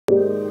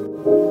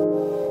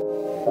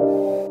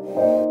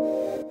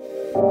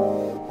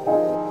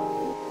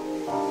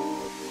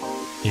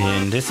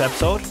this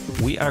episode,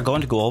 we are going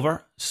to go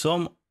over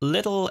some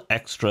little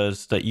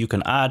extras that you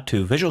can add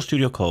to Visual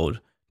Studio Code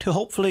to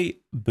hopefully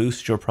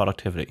boost your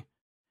productivity.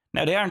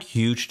 Now, they aren't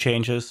huge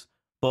changes,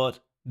 but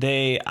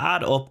they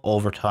add up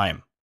over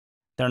time.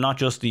 They're not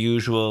just the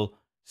usual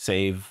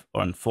save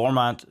or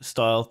format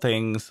style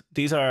things.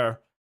 These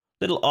are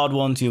little odd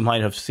ones you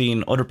might have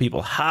seen other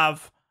people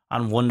have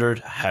and wondered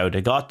how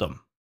they got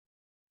them.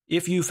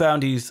 If you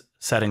found these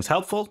settings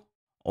helpful,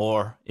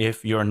 or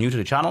if you're new to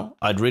the channel,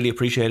 I'd really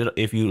appreciate it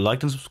if you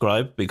liked and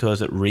subscribe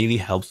because it really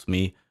helps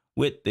me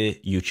with the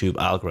YouTube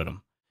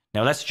algorithm.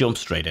 Now let's jump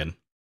straight in.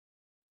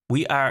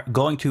 We are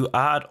going to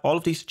add all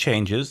of these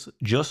changes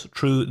just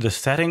through the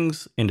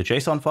settings in the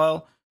JSON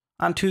file.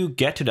 And to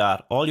get to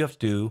that, all you have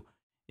to do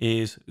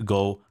is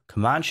go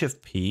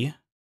Command-Shift-P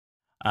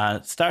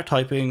and start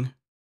typing,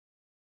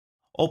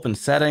 open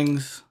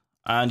settings,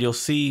 and you'll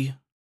see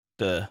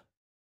the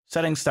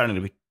settings starting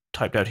to be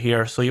typed out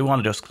here. So you want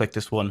to just click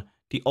this one,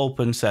 the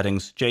Open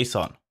Settings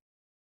JSON.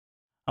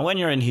 And when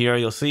you're in here,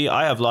 you'll see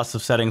I have lots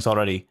of settings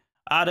already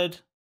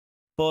added,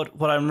 but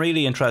what I'm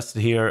really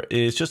interested here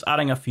is just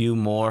adding a few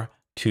more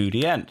to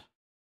the end.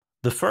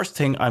 The first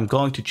thing I'm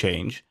going to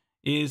change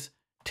is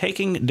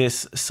taking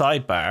this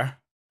sidebar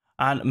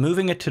and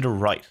moving it to the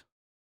right.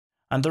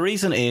 And the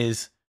reason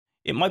is,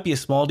 it might be a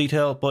small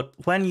detail, but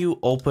when you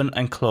open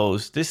and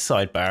close this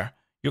sidebar,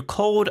 your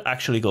code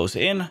actually goes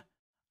in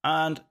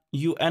and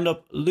you end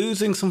up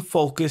losing some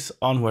focus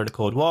on where the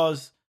code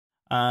was.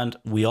 And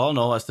we all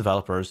know as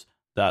developers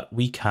that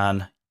we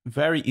can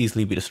very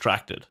easily be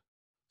distracted.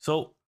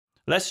 So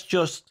let's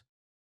just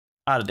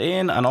add it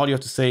in, and all you have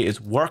to say is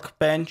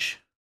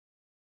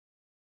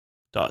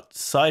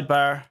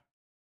workbench.sidebar,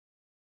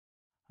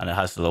 and it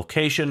has the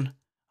location,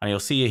 and you'll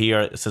see here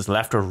it says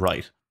left or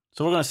right.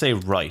 So we're going to say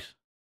right.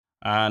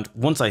 And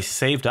once I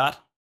save that,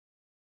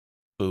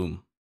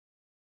 boom.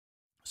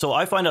 So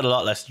I find it a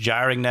lot less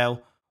jarring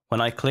now when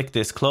I click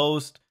this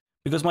closed,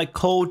 because my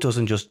code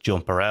doesn't just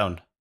jump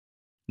around.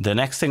 The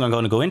next thing I'm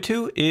going to go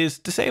into is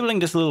disabling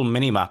this little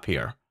mini map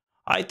here.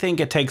 I think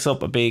it takes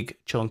up a big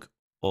chunk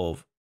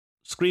of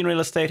screen real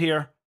estate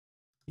here.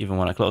 Even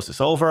when I close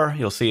this over,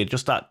 you'll see it,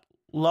 just that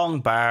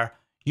long bar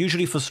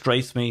usually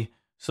frustrates me.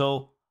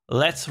 So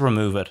let's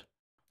remove it.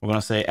 We're going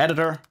to say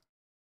editor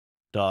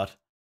dot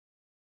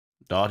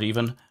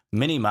even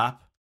minimap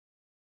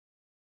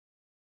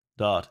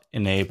dot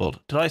enabled.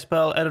 Did I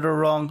spell editor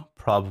wrong?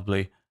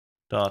 Probably.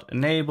 Dot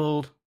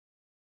enabled,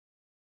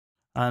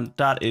 and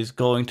that is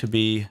going to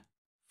be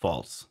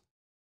false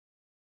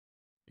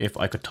if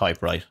I could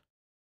type right.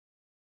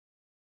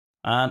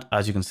 And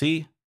as you can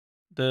see,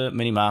 the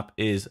minimap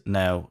is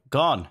now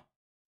gone.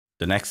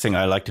 The next thing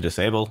I like to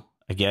disable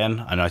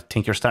again, and I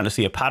think you're starting to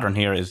see a pattern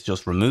here, is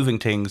just removing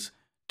things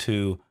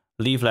to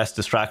leave less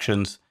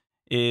distractions,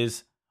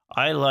 is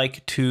I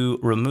like to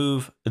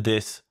remove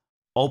this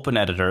open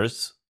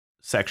editors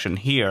section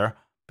here,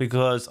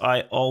 because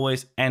I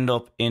always end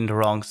up in the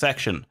wrong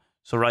section.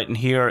 So right in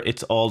here,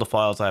 it's all the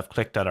files I've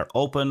clicked that are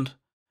opened.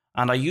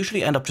 And I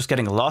usually end up just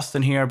getting lost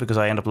in here because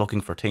I end up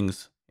looking for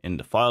things in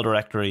the file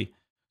directory.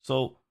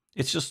 So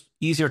it's just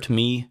easier to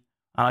me.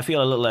 And I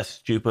feel a little less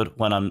stupid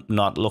when I'm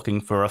not looking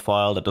for a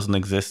file that doesn't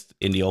exist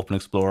in the Open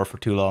Explorer for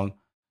too long.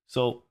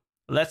 So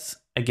let's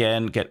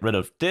again get rid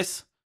of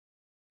this.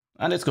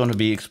 And it's going to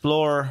be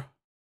Explorer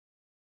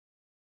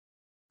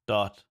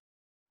dot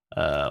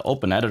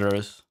open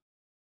editors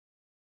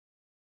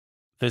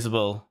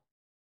visible,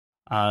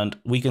 and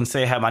we can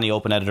say how many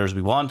open editors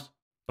we want,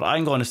 but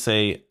I'm going to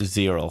say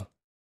 0.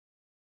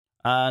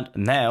 And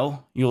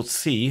now you'll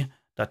see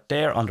that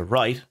there on the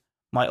right,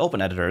 my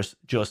open editors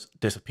just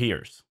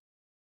disappears.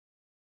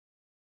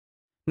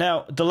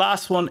 Now, the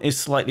last one is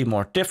slightly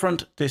more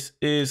different. This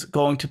is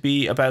going to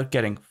be about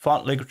getting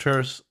font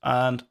ligatures,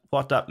 and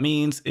what that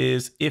means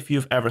is if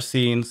you've ever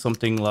seen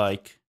something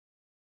like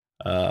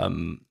a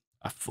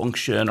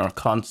function or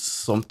const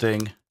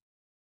something,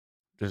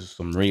 this is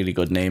some really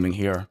good naming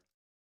here.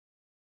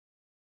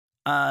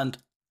 And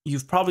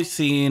you've probably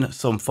seen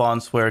some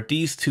fonts where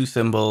these two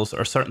symbols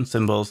or certain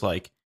symbols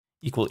like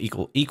equal,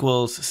 equal,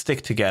 equals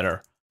stick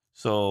together.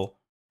 So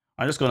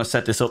I'm just going to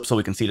set this up so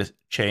we can see this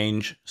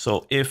change.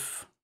 So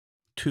if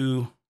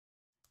 2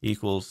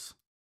 equals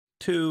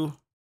 2,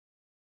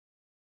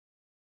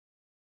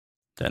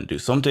 then do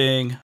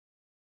something.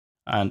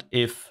 And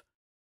if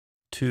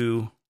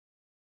 2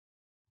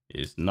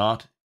 is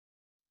not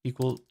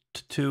equal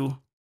to 2,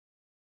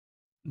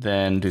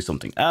 then do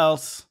something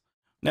else.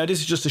 Now,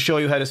 this is just to show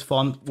you how this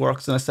font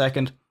works in a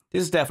second.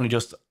 This is definitely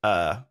just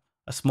a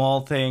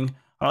small thing, and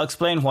I'll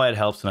explain why it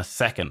helps in a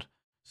second.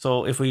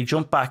 So if we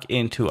jump back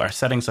into our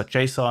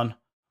settings.json,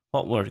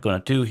 what we're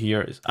going to do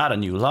here is add a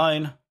new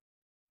line,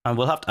 and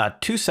we'll have to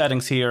add 2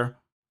 settings here.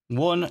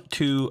 One,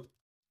 to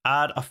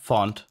add a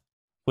font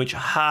which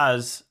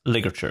has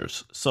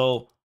ligatures.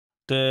 So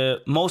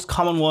the most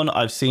common one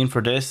I've seen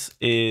for this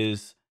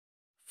is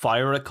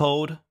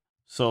Firecode.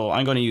 So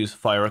I'm going to use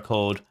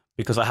Firecode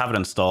because I have it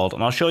installed,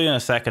 and I'll show you in a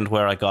second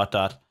where I got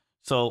that.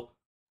 So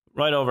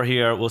right over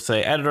here, we'll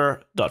say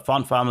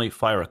editor.fontFamily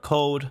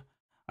Firecode,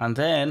 and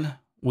then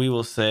we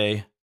will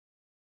say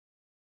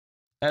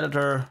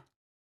editor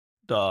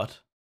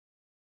dot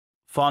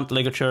font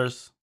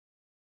ligatures,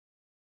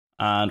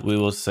 and we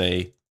will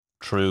say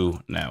true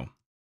now.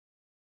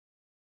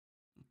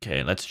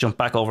 Okay, let's jump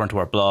back over into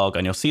our blog,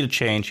 and you'll see the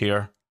change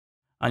here,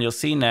 and you'll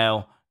see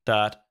now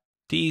that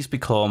these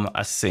become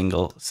a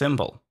single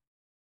symbol.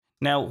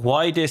 Now,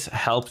 why this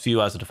helps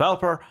you as a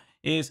developer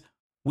is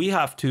we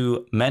have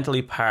to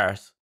mentally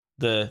parse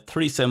the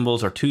 3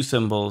 symbols or 2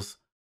 symbols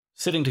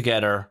sitting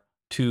together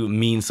to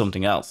mean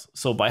something else.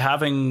 So by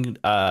having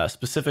a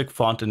specific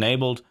font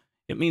enabled,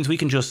 it means we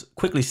can just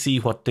quickly see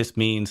what this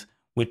means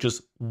with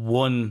just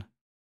one,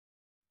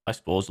 I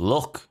suppose,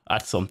 look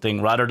at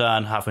something rather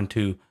than having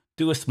to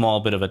do a small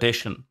bit of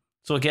addition.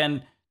 So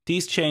again,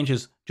 these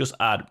changes just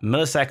add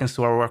milliseconds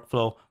to our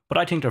workflow, but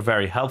I think they're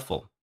very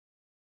helpful.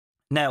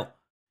 Now,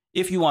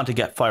 if you want to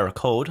get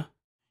Firecode,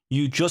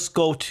 you just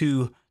go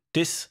to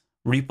this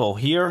repo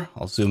here.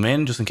 I'll zoom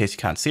in just in case you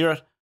can't see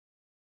it.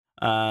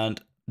 And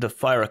the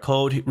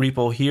Firecode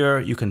repo here,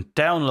 you can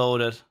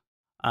download it.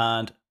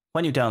 And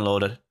when you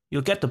download it,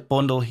 you'll get the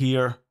bundle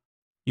here.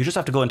 You just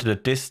have to go into the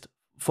dist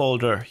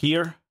folder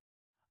here,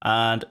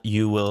 and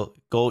you will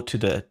go to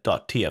the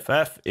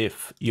 .tff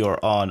if you're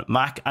on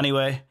Mac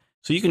anyway.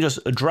 So you can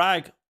just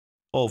drag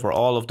over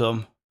all of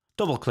them,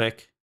 double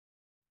click.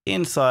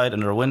 Inside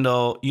another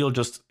window, you'll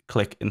just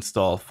click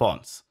install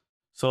fonts.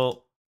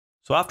 So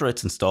after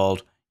it's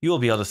installed, you'll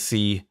be able to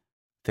see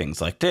things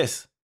like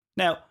this.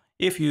 Now,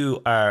 if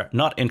you are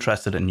not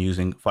interested in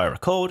using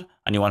Firecode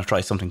and you want to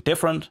try something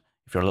different,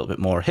 if you're a little bit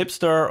more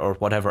hipster or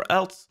whatever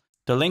else,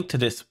 the link to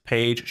this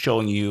page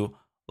showing you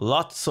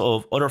lots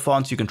of other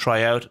fonts you can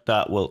try out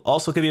that will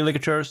also give you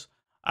ligatures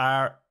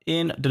are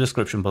in the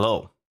description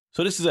below.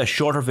 So this is a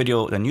shorter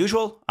video than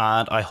usual,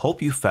 and I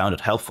hope you found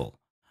it helpful.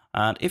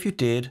 And if you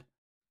did,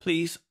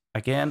 please,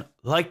 again,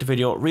 like the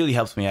video. It really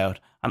helps me out.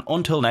 And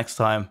until next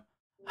time,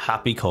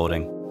 happy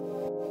coding.